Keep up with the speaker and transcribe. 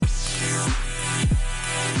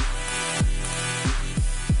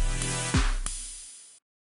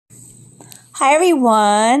Hi,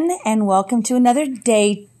 everyone, and welcome to another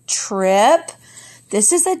day trip.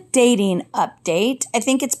 This is a dating update. I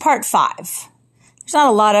think it's part 5. There's not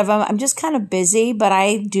a lot of them. I'm just kind of busy, but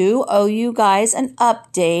I do owe you guys an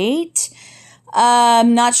update.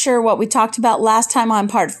 I'm not sure what we talked about last time on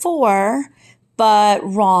part 4, but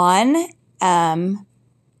Ron I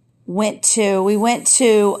went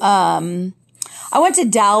to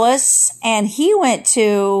Dallas, and he went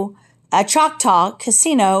to a Choctaw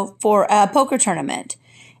Casino for a poker tournament.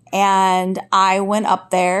 And I went up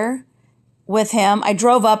there with him. I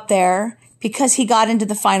drove up there because he got into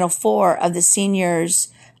the Final Four of the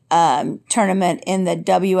seniors tournament in the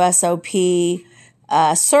WSOP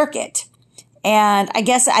circuit. And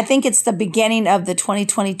I think it's the beginning of the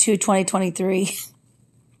 2022-2023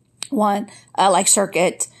 one,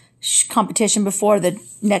 circuit competition before the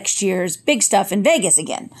next year's big stuff in Vegas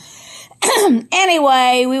again.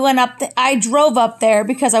 Anyway, we went up. I drove up there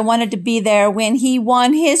because I wanted to be there when he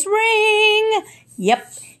won his ring.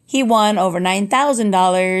 Yep, he won over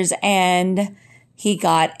 $9,000, and he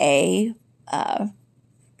got a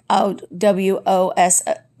WSOP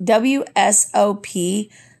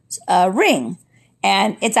ring,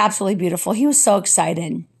 and it's absolutely beautiful. He was so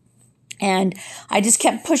excited. And I just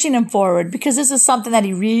kept pushing him forward because this is something that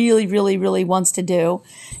he really, really, really wants to do.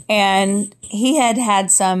 And he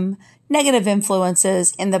had some negative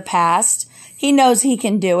influences in the past. He knows he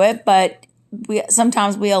can do it, but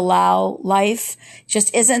sometimes we allow life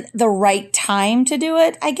just isn't the right time to do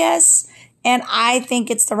it, I guess. And I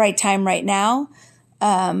think it's the right time right now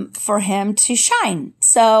for him to shine.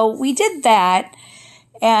 So we did that.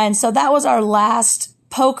 And so that was our last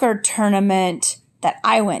poker tournament that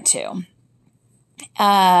I went to.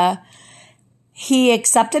 He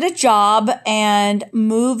accepted a job and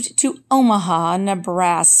moved to Omaha,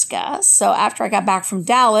 Nebraska. So after I got back from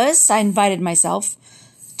Dallas, I invited myself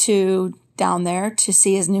to down there to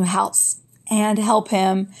see his new house and help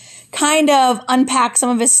him kind of unpack some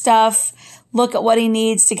of his stuff, look at what he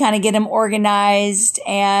needs to kind of get him organized.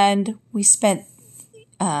 And we spent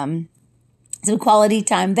some quality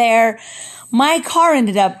time there. My car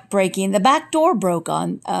ended up breaking. The back door broke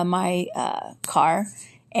on my car,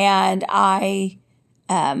 and I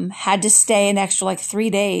had to stay an extra 3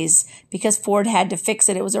 days because Ford had to fix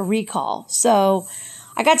it. It was a recall. So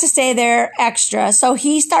I got to stay there extra. So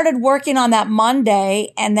he started working on that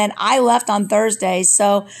Monday, and then I left on Thursday.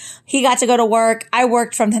 So he got to go to work. I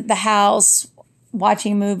worked from the house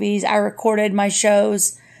watching movies. I recorded my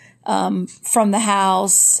shows from the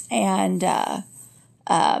house, and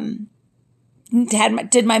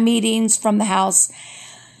did my meetings from the house.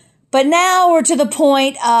 But now we're to the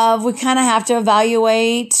point of we kind of have to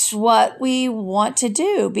evaluate what we want to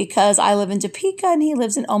do, because I live in Topeka and he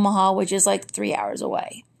lives in Omaha, which is 3 hours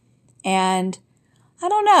away. And I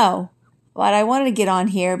don't know, but I wanted to get on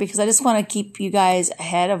here because I just want to keep you guys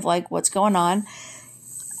ahead of what's going on.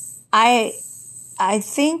 I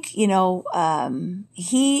think,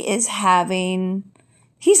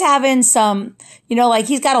 he's having some,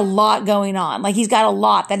 he's got a lot going on. He's got a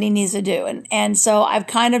lot that he needs to do. And so I've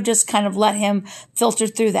kind of let him filter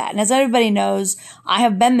through that. And as everybody knows, I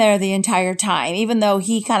have been there the entire time, even though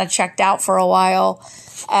he kind of checked out for a while,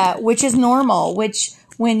 which is normal, which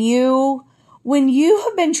when you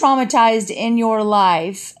have been traumatized in your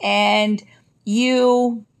life and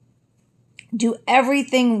you do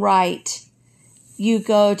everything right, you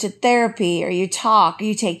go to therapy or you talk, or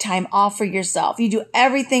you take time off for yourself, you do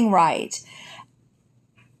everything right,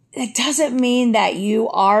 it doesn't mean that you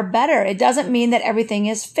are better. It doesn't mean that everything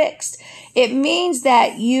is fixed. It means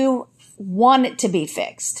that you want it to be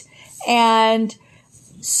fixed. And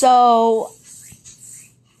so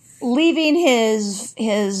leaving his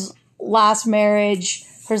last marriage,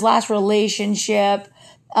 his last relationship,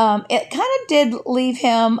 it kind of did leave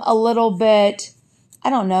him a little bit, I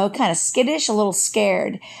don't know, kind of skittish, a little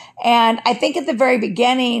scared. And I think at the very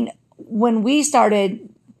beginning, when we started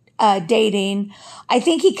dating, I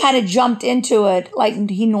think he kind of jumped into it like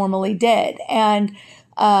he normally did. And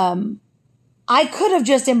I could have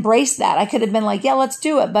just embraced that. I could have been like, yeah, let's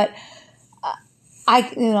do it. But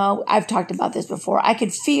I've talked about this before. I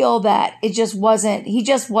could feel that he just wasn't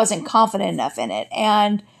confident enough in it.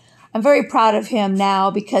 And I'm very proud of him now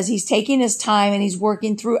because he's taking his time and he's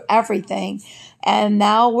working through everything. And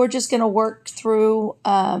now we're just going to work through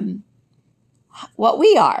what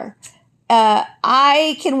we are.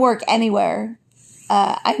 I can work anywhere.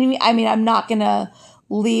 I mean, I'm not going to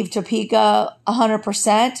leave Topeka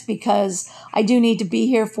 100% because I do need to be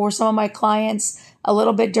here for some of my clients a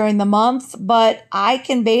little bit during the month. But I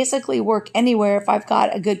can basically work anywhere if I've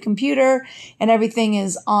got a good computer and everything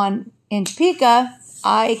is on in Topeka.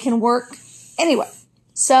 I can work Anyway,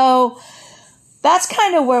 so that's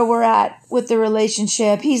kind of where we're at with the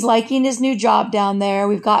relationship. He's liking his new job down there.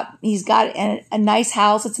 He's got a nice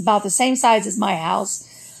house. It's about the same size as my house.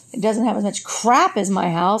 It doesn't have as much crap as my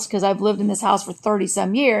house because I've lived in this house for 30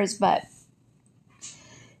 some years, but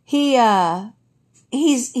he's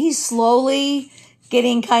slowly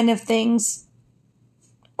getting kind of things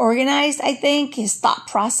organized, I think, his thought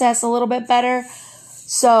process a little bit better.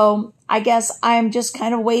 So I guess I'm just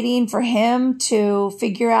kind of waiting for him to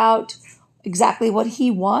figure out exactly what he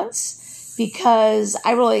wants, because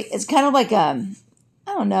it's kind of like I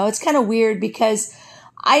don't know, it's kind of weird because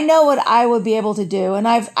I know what I would be able to do, and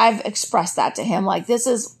I've expressed that to him, like, this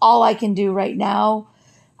is all I can do right now.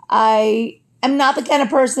 I am not the kind of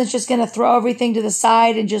person that's just going to throw everything to the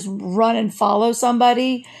side and just run and follow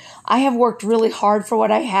somebody. I have worked really hard for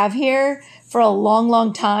what I have here for a long,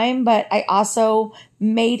 long time, but I also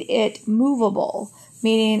made it movable,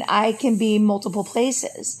 meaning I can be multiple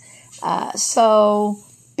places. So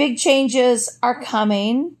big changes are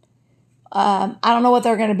coming. I don't know what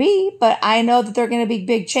they're going to be, but I know that they're going to be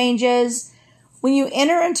big changes. When you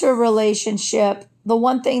enter into a relationship, the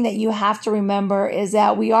one thing that you have to remember is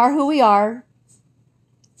that we are who we are.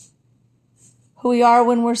 Who we are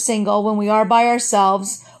when we're single, when we are by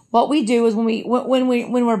ourselves. What we do is when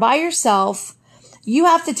we're by yourself, you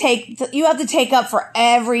have to take up for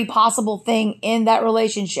every possible thing in that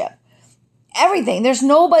relationship. Everything. There's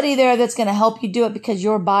nobody there that's going to help you do it because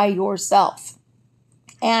you're by yourself.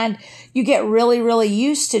 And you get really, really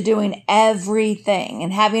used to doing everything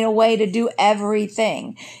and having a way to do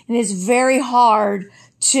everything. And it's very hard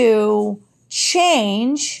to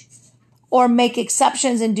change or make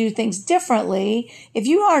exceptions and do things differently if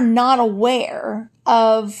you are not aware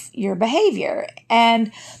of your behavior.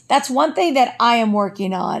 And that's one thing that I am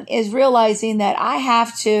working on, is realizing that I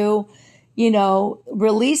have to,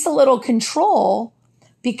 release a little control,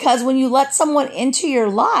 because when you let someone into your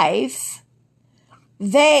life,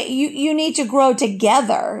 you need to grow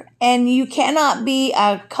together, and you cannot be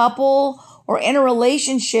a couple or in a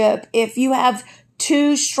relationship if you have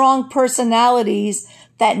two strong personalities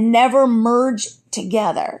that never merge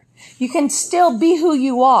together. You can still be who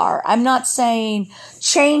you are. I'm not saying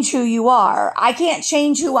change who you are. I can't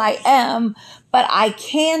change who I am, but I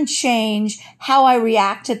can change how I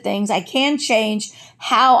react to things. I can change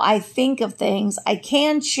how I think of things. I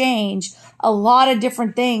can change a lot of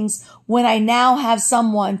different things when I now have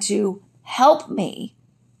someone to help me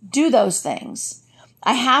do those things.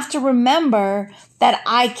 I have to remember that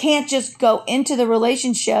I can't just go into the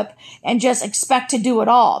relationship and just expect to do it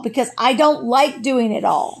all, because I don't like doing it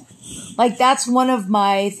all. Like, that's one of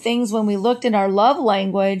my things when we looked in our love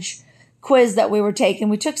language quiz that we were taking.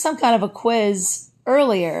 We took some kind of a quiz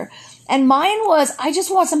earlier, and mine was, I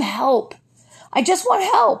just want some help. I just want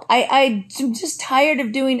help. I'm just tired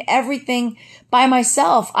of doing everything by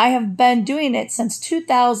myself. I have been doing it since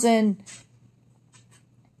 2000,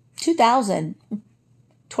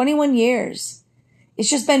 21 years. It's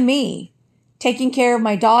just been me taking care of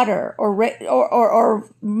my daughter or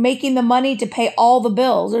making the money to pay all the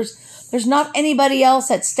bills. There's not anybody else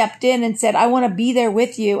that stepped in and said, I want to be there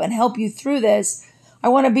with you and help you through this. I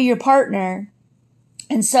want to be your partner.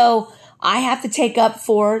 And so I have to take up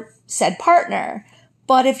for said partner.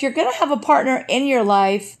 But if you're going to have a partner in your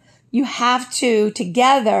life, you have to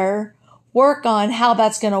together work on how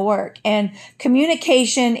that's going to work. And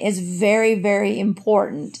communication is very, very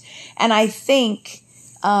important. And I think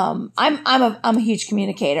I'm a huge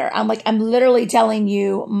communicator. I'm literally telling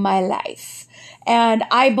you my life. And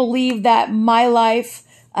I believe that my life,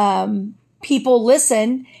 people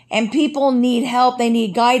listen, and people need help. They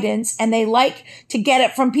need guidance, and they like to get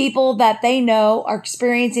it from people that they know are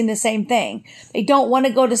experiencing the same thing. They don't want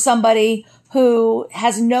to go to somebody who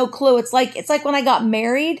has no clue. It's like when I got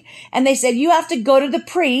married and they said, you have to go to the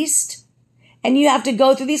priest and you have to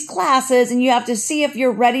go through these classes and you have to see if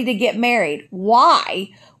you're ready to get married. Why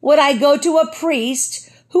would I go to a priest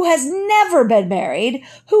who has never been married,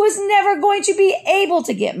 who is never going to be able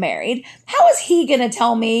to get married? How is he going to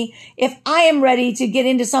tell me if I am ready to get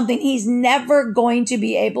into something he's never going to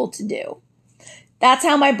be able to do? That's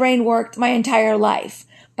how my brain worked my entire life.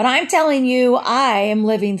 But I'm telling you, I am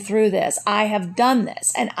living through this. I have done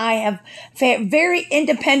this, and I have a very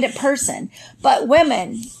independent person. But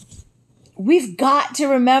women, we've got to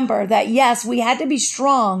remember that, yes, we had to be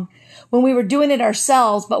strong when we were doing it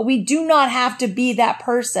ourselves, but we do not have to be that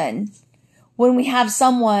person when we have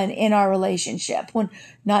someone in our relationship, when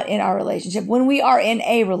we are in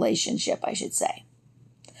a relationship, I should say.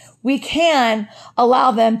 We can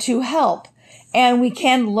allow them to help, and we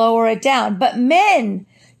can lower it down. But men,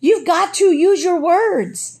 you've got to use your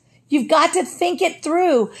words. You've got to think it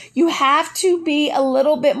through. You have to be a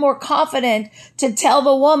little bit more confident to tell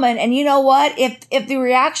the woman. And you know what? If the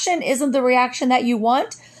reaction isn't the reaction that you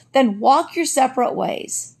want, then walk your separate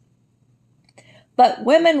ways. But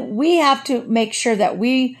women, we have to make sure that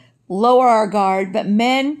we lower our guard. But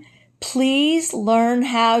men, please learn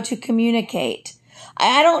how to communicate.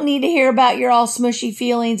 I don't need to hear about your all smushy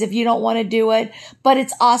feelings if you don't want to do it, but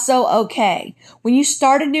it's also okay. When you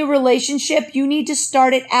start a new relationship, you need to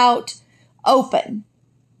start it out open.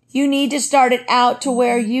 You need to start it out to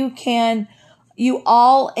where you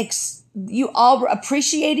all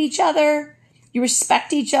appreciate each other, you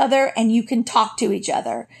respect each other, and you can talk to each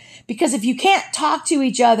other. Because if you can't talk to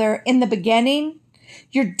each other in the beginning,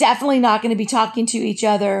 you're definitely not going to be talking to each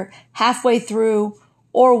other halfway through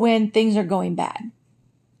or when things are going bad.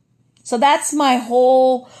 So that's my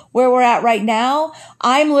whole where we're at right now.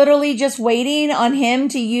 I'm literally just waiting on him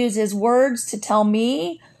to use his words to tell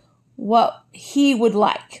me what he would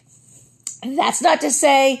like. And that's not to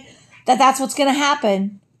say that that's what's going to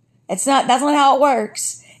happen. That's not how it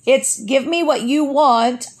works. It's give me what you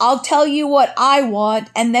want. I'll tell you what I want.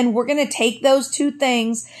 And then we're going to take those two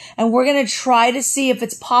things and we're going to try to see if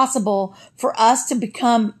it's possible for us to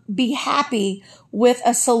be happy with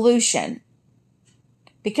a solution.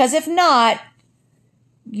 Because if not,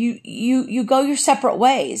 you go your separate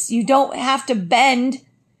ways. You don't have to bend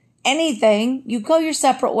anything. You go your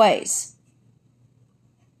separate ways.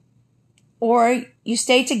 Or you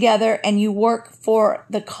stay together and you work for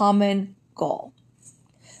the common goal.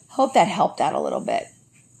 Hope that helped out a little bit.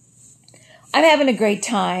 I'm having a great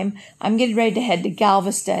time. I'm getting ready to head to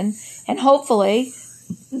Galveston. And hopefully,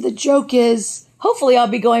 the joke is, hopefully I'll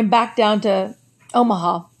be going back down to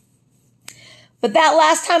Omaha. But that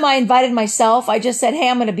last time I invited myself, I just said, hey,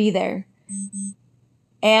 I'm going to be there.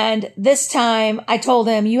 And this time I told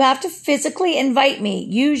him, you have to physically invite me.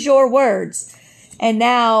 Use your words. And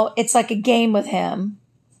now it's like a game with him.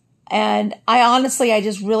 And I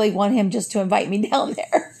just really want him just to invite me down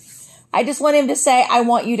there. I just want him to say, I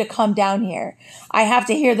want you to come down here. I have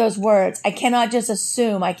to hear those words. I cannot just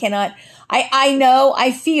assume. I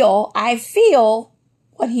feel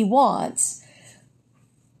what he wants.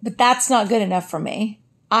 But that's not good enough for me.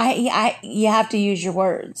 You have to use your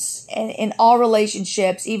words. And in all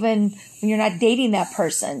relationships, even when you're not dating that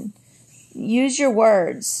person, use your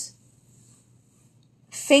words.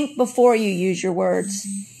 Think before you use your words,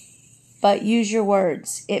 but use your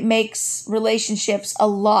words. It makes relationships a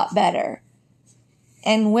lot better.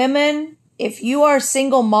 And women, if you are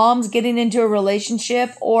single moms getting into a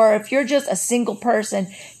relationship, or if you're just a single person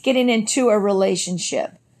getting into a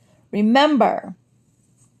relationship, remember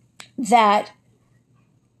that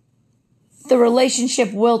the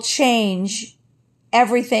relationship will change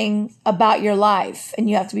everything about your life, and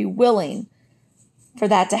you have to be willing for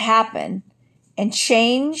that to happen. And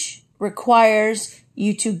change requires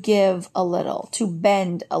you to give a little, to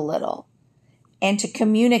bend a little, and to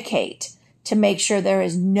communicate to make sure there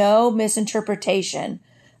is no misinterpretation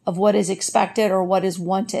of what is expected or what is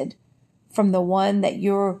wanted from the one that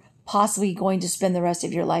you're possibly going to spend the rest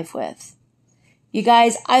of your life with. You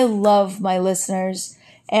guys, I love my listeners,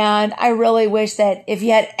 and I really wish that if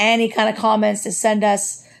you had any kind of comments to send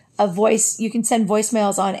us a voice, you can send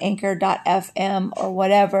voicemails on anchor.fm or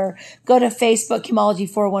whatever. Go to Facebook, Chemology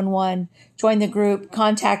 411, join the group,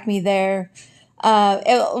 contact me there.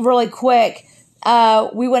 Really quick,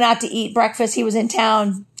 we went out to eat breakfast. He was in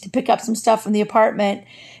town to pick up some stuff from the apartment,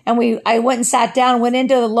 and I went and sat down, went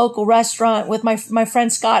into the local restaurant with my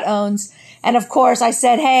friend Scott owns. And of course I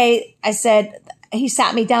said, he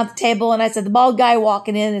sat me down at the table, and I said, the bald guy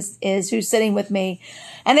walking in is who's sitting with me.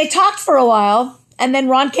 And they talked for a while. And then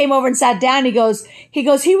Ron came over and sat down. He goes,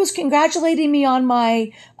 he was congratulating me on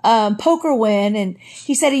my poker win. And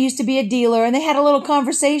he said he used to be a dealer, and they had a little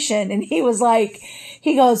conversation. And he goes,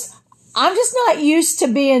 I'm just not used to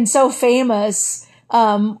being so famous.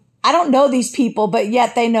 I don't know these people, but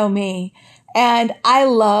yet they know me. And I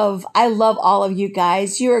love all of you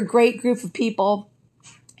guys. You're a great group of people.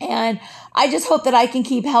 And I just hope that I can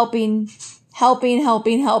keep helping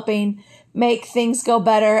make things go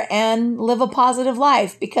better and live a positive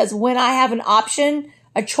life. Because when I have an option,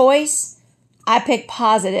 a choice, I pick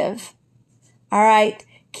positive. All right.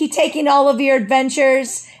 Keep taking all of your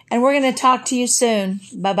adventures, and we're going to talk to you soon.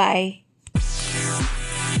 Bye-bye.